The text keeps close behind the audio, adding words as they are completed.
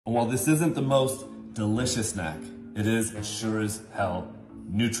While this isn't the most delicious snack, it is a sure as hell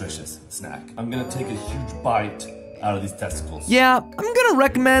nutritious snack. I'm gonna take a huge bite out of these testicles. Yeah, I'm gonna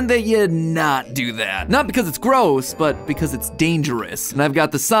recommend that you not do that. Not because it's gross, but because it's dangerous. And I've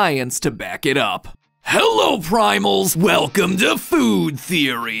got the science to back it up. Hello, Primals! Welcome to Food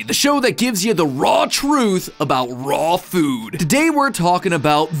Theory, the show that gives you the raw truth about raw food. Today we're talking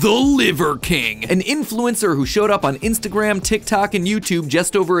about the Liver King, an influencer who showed up on Instagram, TikTok, and YouTube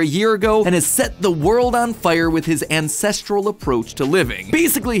just over a year ago and has set the world on fire with his ancestral approach to living.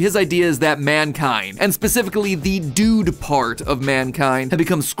 Basically, his idea is that mankind, and specifically the dude part of mankind, have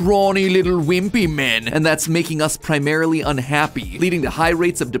become scrawny little wimpy men, and that's making us primarily unhappy, leading to high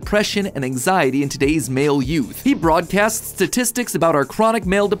rates of depression and anxiety in today's male youth. He broadcasts statistics about our chronic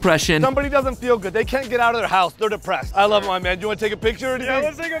male depression. Somebody doesn't feel good. They can't get out of their house. They're depressed. I love my man. Do you want to take a picture or anything? Yeah,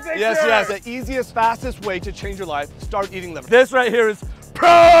 let's take a picture. Yes. The easiest, fastest way to change your life, start eating liver. This right here is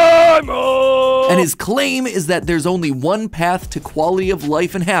primal! And his claim is that there's only one path to quality of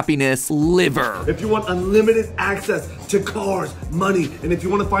life and happiness: liver. If you want unlimited access to cars, money, and if you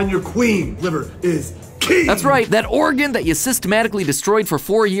want to find your queen, liver is key. That's right, that organ that you systematically destroyed for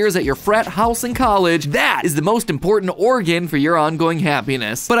 4 years at your frat house in college, that is the most important organ for your ongoing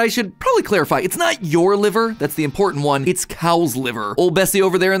happiness. But I should probably clarify, it's not your liver that's the important one, it's cow's liver. Old Bessie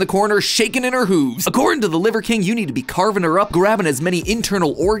over there in the corner shaking in her hooves. According to the Liver King, you need to be carving her up, grabbing as many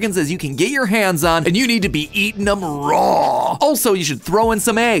internal organs as you can get your hands on, and you need to be eating them raw. Also, you should throw in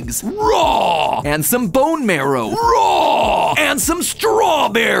some eggs, raw, and some bone marrow, raw, and some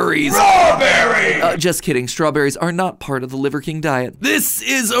strawberries. Strawberry! Just kidding, strawberries are not part of the Liver King diet. This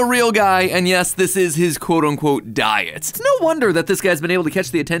is a real guy, and yes, this is his quote-unquote diet. It's no wonder that this guy's been able to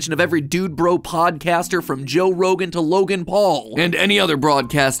catch the attention of every dude bro podcaster from Joe Rogan to Logan Paul, and any other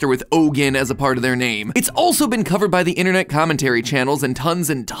broadcaster with Ogan as a part of their name. It's also been covered by the internet commentary channels and tons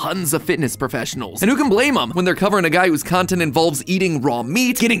of fitness professionals. And who can blame them when they're covering a guy whose content involves eating raw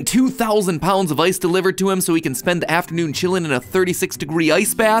meat, getting 2,000 pounds of ice delivered to him so he can spend the afternoon chilling in a 36-degree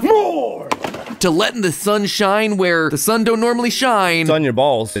ice bath? More! To letting the sun shine where the sun don't normally shine. It's on your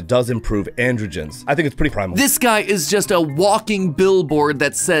balls. It does improve androgens. I think it's pretty primal. This guy is just a walking billboard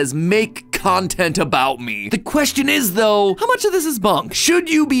that says, make content about me. The question is though, how much of this is bunk? Should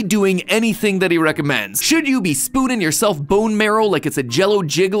you be doing anything that he recommends? Should you be spooning yourself bone marrow like it's a jello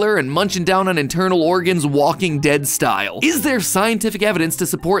jiggler and munching down on internal organs Walking Dead style? Is there scientific evidence to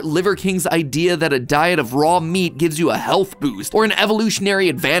support Liver King's idea that a diet of raw meat gives you a health boost or an evolutionary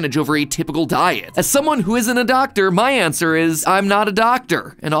advantage over a typical diet? As someone who isn't a doctor, my answer is I'm not a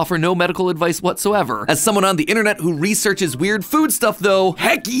doctor and offer no medical advice whatsoever. As someone on the internet who researches weird food stuff though,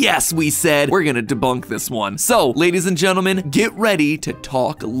 heck yes, we said we're gonna debunk this one. So, ladies and gentlemen, get ready to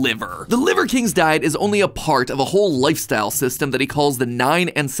talk liver. The Liver King's diet is only a part of a whole lifestyle system that he calls the 9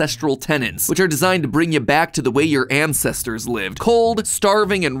 ancestral tenets, which are designed to bring you back to the way your ancestors lived. Cold,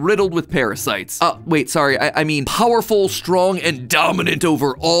 starving, and riddled with parasites. Wait, sorry, I mean powerful, strong, and dominant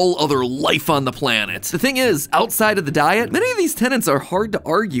over all other life on the planet. The thing is, outside of the diet, many of these tenets are hard to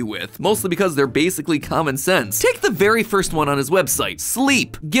argue with, mostly because they're basically common sense. Take the very first one on his website,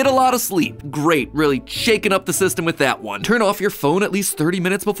 sleep. Get a lot of sleep. Great, really shaking up the system with that one. Turn off your phone at least 30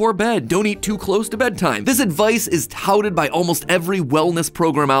 minutes before bed. Don't eat too close to bedtime. This advice is touted by almost every wellness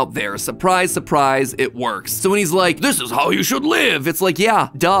program out there. Surprise, surprise, it works. So when he's like, this is how you should live, it's like, yeah,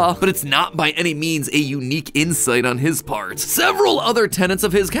 duh, but it's not by any means a unique insight on his part. Several other tenets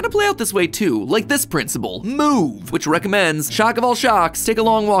of his kind of play out this way too, like this principle, move, which recommends, shock of all shocks, take a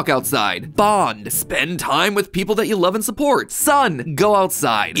long walk outside. Bond, spend time with people that you love and support. Sun, go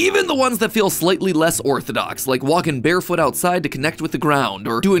outside. Even the ones that feel slightly less orthodox, like walking barefoot outside to connect with the ground,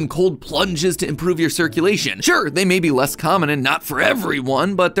 or doing cold plunges to improve your circulation. Sure, they may be less common and not for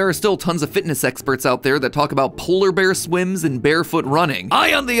everyone, but there are still tons of fitness experts out there that talk about polar bear swims and barefoot running.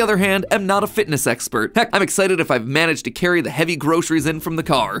 I, on the other hand, am not a fitness expert. Heck, I'm excited if I've managed to carry the heavy groceries in from the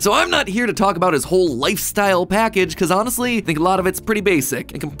car. So I'm not here to talk about his whole lifestyle package, because honestly, I think a lot of it's pretty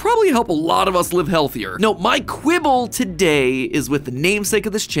basic and can probably help a lot of us live healthier. No, my quibble today is with the namesake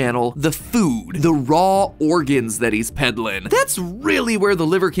of this channel, the food, the raw organs that he's peddling. That's really where the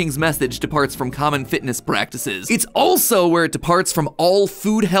Liver King's message departs from common fitness practices. It's also where it departs from all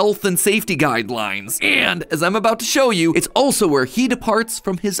food health and safety guidelines. And, as I'm about to show you, it's also where he departs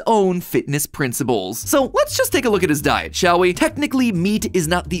from his own fitness principles. So let's just take a look at his diet, shall we? Technically, meat is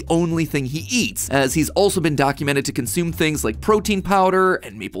not the only thing he eats, as he's also been documented to consume things like protein powder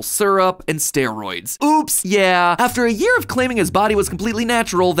and maple syrup and steroids. Oops, yeah. After a year of claiming his body was completely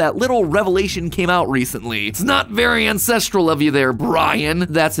natural, that little little revelation came out recently. It's not very ancestral of you there, Brian.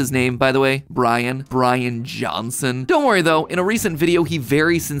 That's his name, by the way. Brian Johnson. Don't worry though, in a recent video, he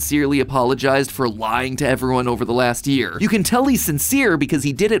very sincerely apologized for lying to everyone over the last year. You can tell he's sincere because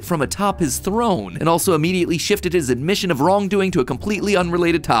he did it from atop his throne, and also immediately shifted his admission of wrongdoing to a completely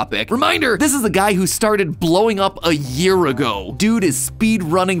unrelated topic. Reminder, this is the guy who started blowing up a year ago. Dude is speed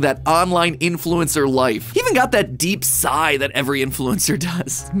running that online influencer life. He even got that deep sigh that every influencer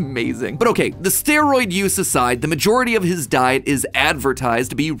does. Amazing. But okay, the steroid use aside, the majority of his diet is advertised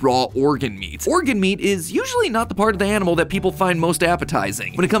to be raw organ meat. Organ meat is usually not the part of the animal that people find most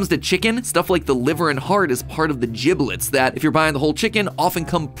appetizing. When it comes to chicken, stuff like the liver and heart is part of the giblets that, if you're buying the whole chicken, often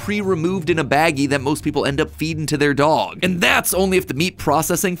come pre-removed in a baggie that most people end up feeding to their dog. And that's only if the meat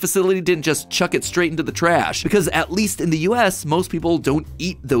processing facility didn't just chuck it straight into the trash, because at least in the US, most people don't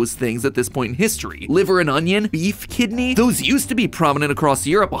eat those things at this point in history. Liver and onion, beef, kidney, those used to be prominent across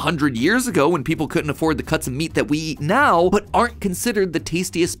Europe 100 years ago when people couldn't afford the cuts of meat that we eat now, but aren't considered the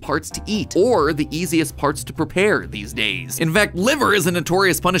tastiest parts to eat or the easiest parts to prepare these days. In fact, liver is a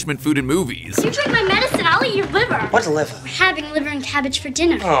notorious punishment food in movies. You drink my medicine, I'll eat your liver. What's liver? We're having liver and cabbage for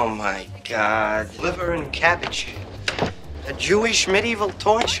dinner. Oh my God. Liver and cabbage. A Jewish medieval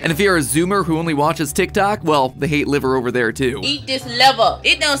torture? And if you're a Zoomer who only watches TikTok, well, they hate liver over there too. Eat this liver.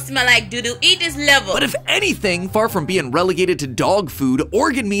 It don't smell like doo-doo. Eat this liver. But if anything, far from being relegated to dog food,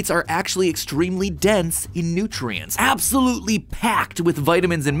 organ meats are actually extremely dense in nutrients, absolutely packed with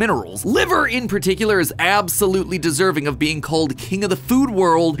vitamins and minerals. Liver in particular is absolutely deserving of being called king of the food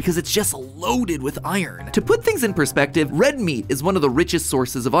world because it's just loaded with iron. To put things in perspective, red meat is one of the richest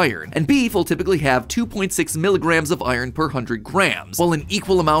sources of iron, and beef will typically have 2.6 milligrams of iron per 100 grams, while an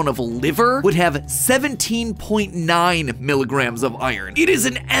equal amount of liver would have 17.9 milligrams of iron. It is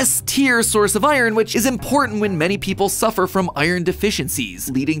an S-tier source of iron, which is important when many people suffer from iron deficiencies,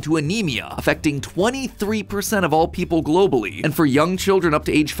 leading to anemia, affecting 23% of all people globally. And for young children up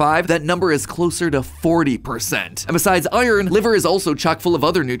to age 5, that number is closer to 40%. And besides iron, liver is also chock full of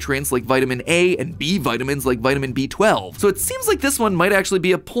other nutrients like vitamin A and B vitamins like vitamin B12. So it seems like this one might actually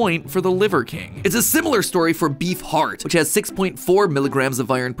be a point for the Liver King. It's a similar story for beef heart, which has 6.4 milligrams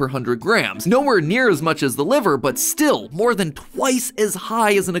of iron per 100 grams. Nowhere near as much as the liver, but still more than twice as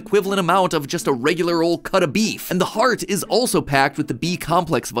high as an equivalent amount of just a regular old cut of beef. And the heart is also packed with the B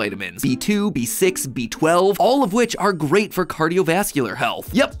complex vitamins, B2, B6, B12, all of which are great for cardiovascular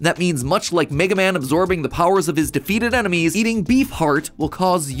health. Yep, that means much like Mega Man absorbing the powers of his defeated enemies, eating beef heart will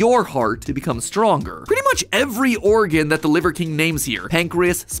cause your heart to become stronger. Pretty much every organ that the Liver King names here,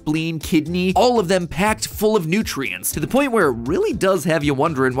 pancreas, spleen, kidney, all of them packed full of nutrients, to the point where it really does have you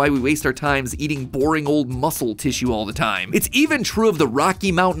wondering why we waste our times eating boring old muscle tissue all the time. It's even true of the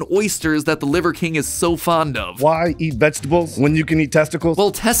Rocky Mountain oysters that the Liver King is so fond of. Why eat vegetables when you can eat testicles?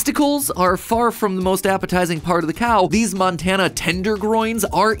 Well, testicles are far from the most appetizing part of the cow. These Montana tendergroins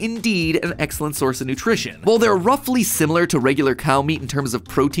are indeed an excellent source of nutrition. While they're roughly similar to regular cow meat in terms of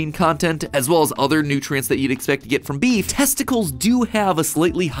protein content, as well as other nutrients that you'd expect to get from beef, testicles do have a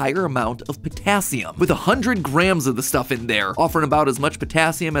slightly higher amount of potassium, with 100 grams of the stuff in there, offering about as much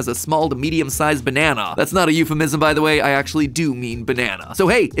potassium as a small to medium-sized banana. That's not a euphemism, by the way, I actually do mean banana. So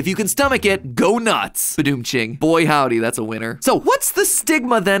hey, if you can stomach it, go nuts. Badoom-ching. Boy howdy, that's a winner. So what's the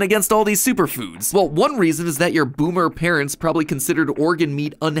stigma then against all these superfoods? Well, one reason is that your boomer parents probably considered organ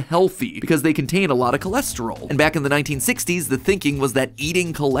meat unhealthy because they contain a lot of cholesterol. And back in the 1960s, the thinking was that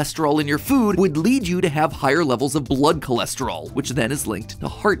eating cholesterol in your food would lead you to have higher levels of blood cholesterol, which then is linked to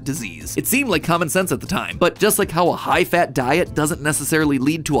heart disease. It seemed like common sense at the time, but just like how a high-fat diet doesn't necessarily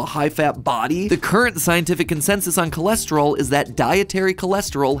lead to a high-fat body, the current scientific consensus on cholesterol is that dietary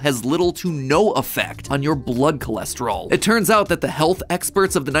cholesterol has little to no effect on your blood cholesterol. It turns out that the health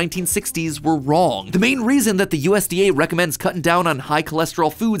experts of the 1960s were wrong. The main reason that the USDA recommends cutting down on high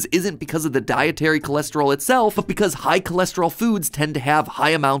cholesterol foods isn't because of the dietary cholesterol itself, but because high cholesterol foods tend to have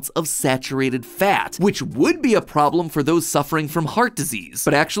high amounts of saturated fat, which would be a problem for those suffering from heart disease.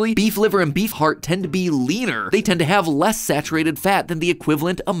 But actually, beef liver and beef heart tend to be leaner. They tend to have less saturated fat than the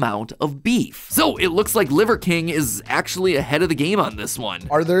equivalent amount of beef. So it looks like Liver King is actually ahead of the game on this one.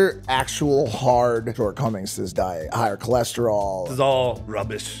 Are there actual hard shortcomings to this diet? Higher cholesterol? This is all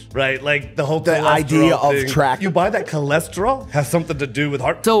rubbish, right? Like the whole The cholesterol idea of thing. track. You buy that cholesterol has something to do with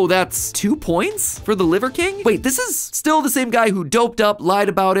heart. So that's 2 points for the Liver King? Wait, this is still the same guy who doped up, lied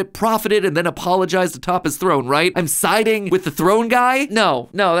about it, profited, and then apologized atop his throne, right? I'm siding with the throne guy? No,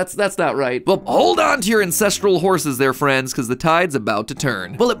 that's not right. Well, hold on to your ancestral horses there, friends, because the tide's about to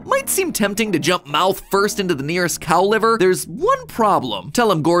turn. Well, it might seem tempting to jump mouth first into the nearest cow liver. There's one problem.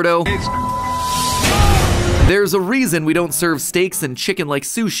 Tell him, Gordo. There's a reason we don't serve steaks and chicken like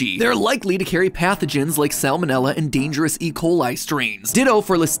sushi. They're likely to carry pathogens like salmonella and dangerous E. coli strains. Ditto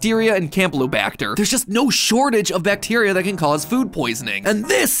for listeria and campylobacter. There's just no shortage of bacteria that can cause food poisoning. And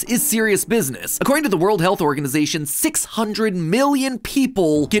this is serious business. According to the World Health Organization, 600 million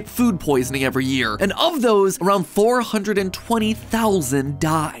people get food poisoning every year. And of those, around 420,000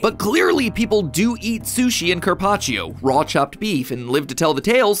 die. But clearly people do eat sushi and carpaccio, raw chopped beef, and live to tell the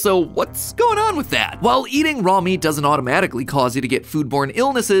tale, so what's going on with that? While eating raw meat doesn't automatically cause you to get foodborne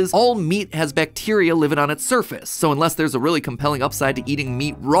illnesses, all meat has bacteria living on its surface. So unless there's a really compelling upside to eating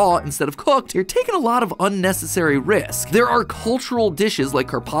meat raw instead of cooked, you're taking a lot of unnecessary risk. There are cultural dishes like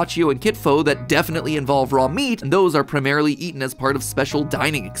carpaccio and kitfo that definitely involve raw meat, and those are primarily eaten as part of special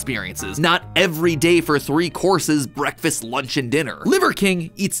dining experiences, not every day for 3 courses, breakfast, lunch, and dinner. Liver King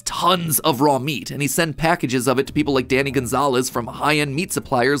eats tons of raw meat, and he sends packages of it to people like Danny Gonzalez from high-end meat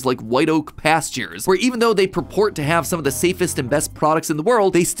suppliers like White Oak Pastures, where even though they purport to have some of the safest and best products in the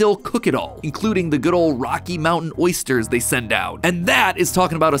world, they still cook it all, including the good old Rocky Mountain oysters they send out. And that is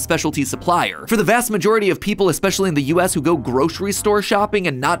talking about a specialty supplier. For the vast majority of people, especially in the US, who go grocery store shopping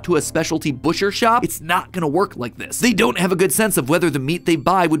and not to a specialty butcher shop, it's not gonna work like this. They don't have a good sense of whether the meat they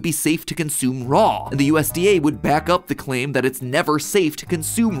buy would be safe to consume raw, and the USDA would back up the claim that it's never safe to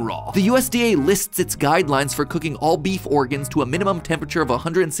consume raw. The USDA lists its guidelines for cooking all beef organs to a minimum temperature of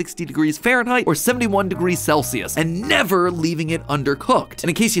 160 degrees Fahrenheit or 71 degrees Celsius, and never leaving it undercooked. And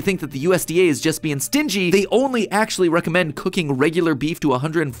in case you think that the USDA is just being stingy, they only actually recommend cooking regular beef to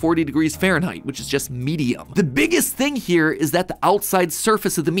 140 degrees Fahrenheit, which is just medium. The biggest thing here is that the outside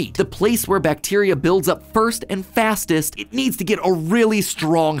surface of the meat, the place where bacteria builds up first and fastest, it needs to get a really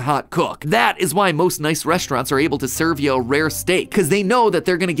strong hot cook. That is why most nice restaurants are able to serve you a rare steak, because they know that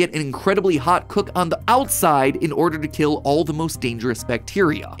they're gonna get an incredibly hot cook on the outside in order to kill all the most dangerous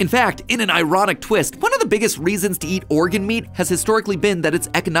bacteria. In fact, in an ironic twist, one of the biggest reasons to eat organ meat has historically been that it's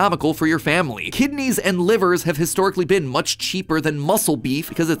economical for your family. Kidneys and livers have historically been much cheaper than muscle beef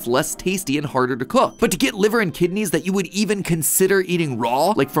because it's less tasty and harder to cook. But to get liver and kidneys that you would even consider eating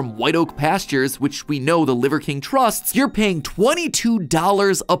raw, like from White Oak Pastures, which we know the Liver King trusts, you're paying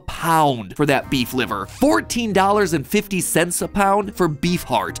 $22 a pound for that beef liver, $14.50 a pound for beef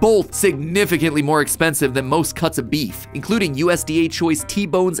heart, both significantly more expensive than most cuts of beef, including USDA choice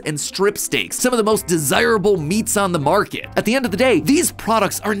T-bones and strip steaks, some of the most desirable meats on the market. At the end of the day, these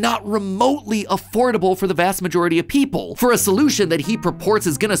products are not remotely affordable for the vast majority of people. For a solution that he purports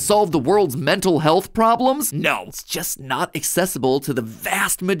is gonna solve the world's mental health problems, no, it's just not accessible to the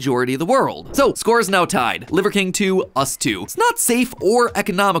vast majority of the world. So, score's now tied. Liver King 2, us 2. It's not safe or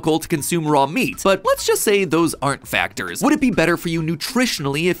economical to consume raw meat, but let's just say those aren't factors. Would it be better for you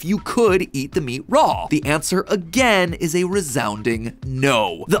nutritionally if you could eat the meat raw? The answer, again, is a resounding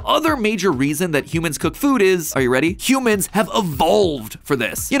no. The other major reason that humans cook food is, are you ready? Humans have evolved for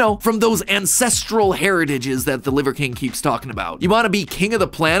this. You know, from those ancestral heritages that the Liver King keeps talking about. You wanna be king of the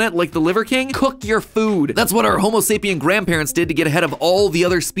planet like the Liver King? Cook your food. That's what our Homo sapien grandparents did to get ahead of all the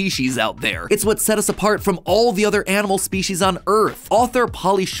other species out there. It's what set us apart from all the other animal species on Earth. Author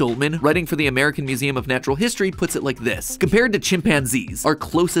Polly Schulman, writing for the American Museum of Natural History, puts it like this. Compared to chimpanzees, our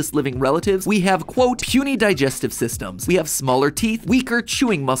closest living relatives, we have, quote, puny digestive systems. We have smaller teeth, weaker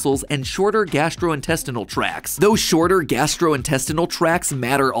chewing muscles, and shorter gastrointestinal tracts. Those shorter gastrointestinal tracts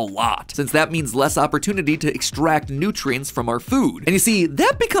matter a lot, since that means less opportunity to extract nutrients from our food. And you see,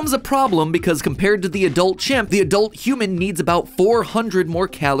 that becomes a problem because compared to the adult chimp, the adult human needs about 400 more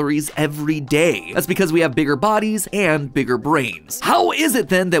calories every day. That's because we have bigger bodies and bigger brains. How is it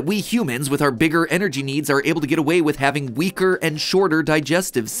then that we humans, with our bigger energy needs, are able to get away with having weaker and shorter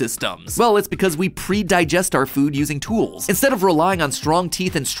digestive systems? Well, it's because we pre-digest our food using tools. Instead of relying on strong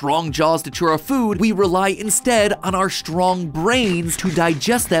teeth and strong jaws to chew our food, we rely instead on our strong brains to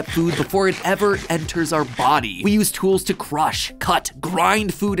digest that food before it ever enters our body. We use tools to crush, cut,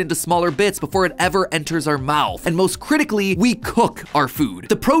 grind food into smaller bits before it ever enters our mouth. And most critically, we cook our food.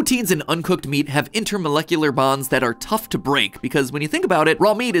 The proteins in uncooked meat have intermolecular bonds that are tough to break because when you think about it,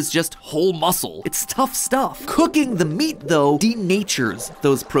 raw meat is just whole muscle. It's tough stuff. Cooking the meat, though, denatures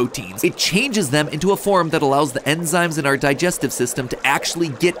those proteins. It changes them into a form that allows the enzymes in our digestive system to actually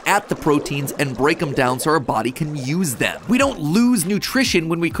get at the proteins and break them down so our body can use them. We don't lose nutrition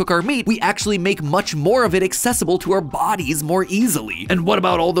when we cook our meat, we actually make much more of it accessible to our bodies more easily. And what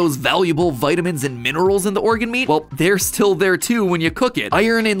about all those valuable vitamins and minerals in the organ meat? Well, they're still there too when you cook it.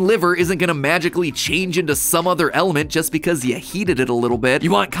 Iron in liver isn't gonna magically change into some other element just because you heated it a little bit.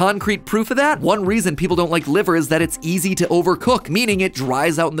 You want concrete proof of that? One reason people don't like liver is that it's easy to overcook, meaning it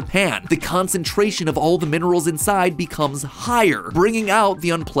dries out in the pan. The concentration of all the minerals inside becomes higher, bringing out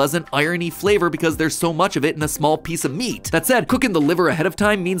the unpleasant irony flavor because because there's so much of it in a small piece of meat. That said, cooking the liver ahead of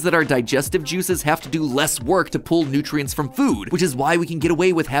time means that our digestive juices have to do less work to pull nutrients from food, which is why we can get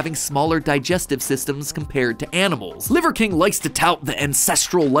away with having smaller digestive systems compared to animals. Liver King likes to tout the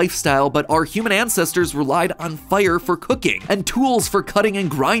ancestral lifestyle, but our human ancestors relied on fire for cooking and tools for cutting and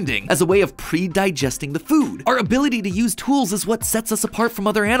grinding as a way of pre-digesting the food. Our ability to use tools is what sets us apart from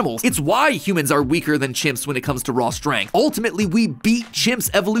other animals. It's why humans are weaker than chimps when it comes to raw strength. Ultimately, we beat chimps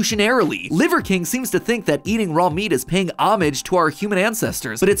evolutionarily. Liver King seems to think that eating raw meat is paying homage to our human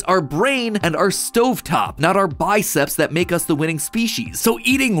ancestors, but it's our brain and our stovetop, not our biceps, that make us the winning species. So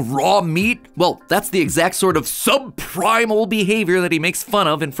eating raw meat, well, that's the exact sort of subprimal behavior that he makes fun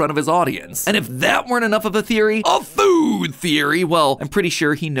of in front of his audience. And if that weren't enough of a theory, a food theory, well, I'm pretty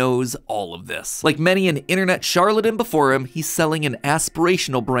sure he knows all of this. Like many an internet charlatan before him, he's selling an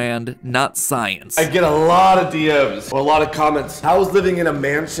aspirational brand, not science. I get a lot of DMs or a lot of comments. How's living in a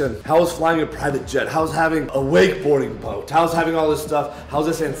mansion? How's flying a private jet? How's having a wakeboarding boat? How's having all this stuff? How's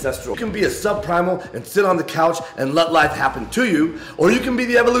this ancestral? You can be a subprimal and sit on the couch and let life happen to you, or you can be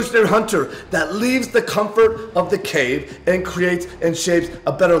the evolutionary hunter that leaves the comfort of the cave and creates and shapes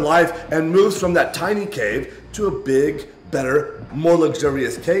a better life and moves from that tiny cave to a big, better, more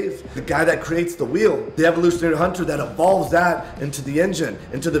luxurious cave. The guy that creates the wheel, the evolutionary hunter that evolves that into the engine,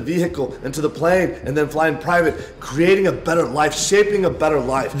 into the vehicle, into the plane, and then flying private, creating a better life, shaping a better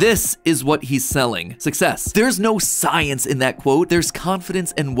life. This is what he's selling. Success. There's no science in that quote, there's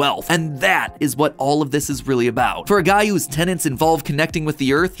confidence and wealth, and that is what all of this is really about. For a guy whose tenets involve connecting with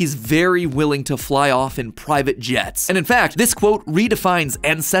the earth, he's very willing to fly off in private jets. And in fact, this quote redefines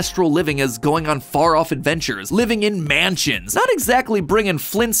ancestral living as going on far-off adventures, living in mansions. Not exactly bringing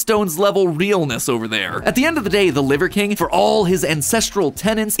Flintstones level realness over there. At the end of the day, the Liver King, for all his ancestral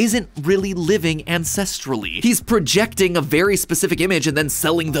tenets, isn't really living ancestrally. He's projecting a very specific image and then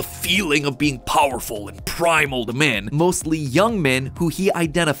selling the feeling of being powerful and primal to men, mostly young men who he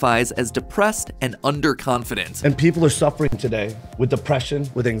identifies as depressed and underconfident. And people are suffering today with depression,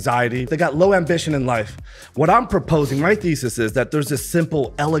 with anxiety. They got low ambition in life. What I'm proposing, my thesis is that there's a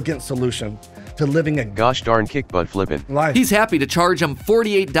simple, elegant solution to living a gosh darn kick butt flippin' life. He's happy to charge him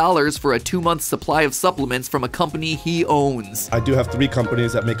 $48 for a 2-month supply of supplements from a company he owns. I do have 3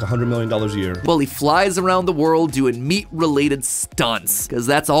 companies that make $100 million a year. Well, he flies around the world doing meat-related stunts, because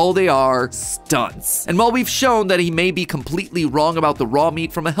that's all they are, stunts. And while we've shown that he may be completely wrong about the raw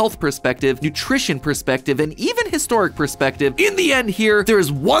meat from a health perspective, nutrition perspective, and even historic perspective, in the end here, there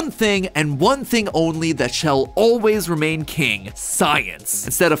is one thing and one thing only that shall always remain king: science.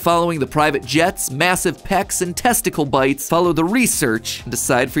 Instead of following the private jets, massive pecs, and testicle bites, follow the research and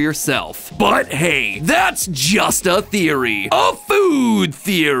decide for yourself. But hey, that's just a theory. A food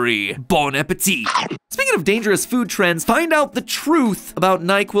theory. Bon appetit. Speaking of dangerous food trends, find out the truth about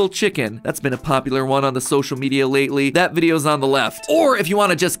NyQuil chicken. That's been a popular one on the social media lately. That video's on the left. Or if you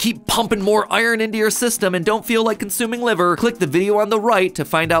want to just keep pumping more iron into your system and don't feel like consuming liver, click the video on the right to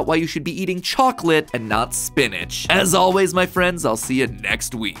find out why you should be eating chocolate and not spinach. As always, my friends, I'll see you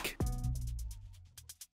next week.